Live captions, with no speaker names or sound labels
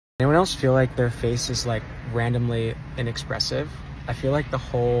Anyone else feel like their face is like randomly inexpressive? I feel like the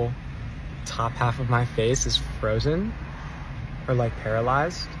whole top half of my face is frozen or like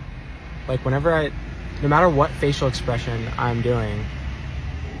paralyzed. Like whenever no matter what facial expression I'm doing,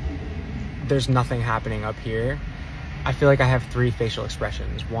 there's nothing happening up here. I feel like I have 3 facial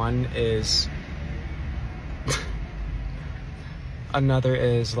expressions. One is, another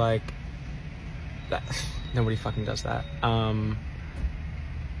is like, that. Nobody fucking does that.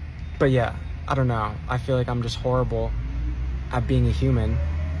 But yeah, I don't know. I feel like I'm just horrible at being a human,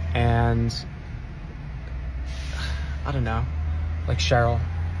 and I don't know. Like, Cheryl,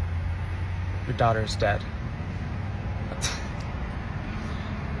 your daughter's dead.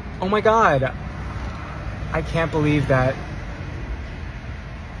 Oh my God. I can't believe that.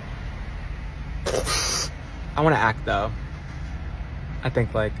 I want to act though. I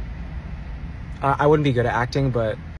think like, I wouldn't be good at acting, but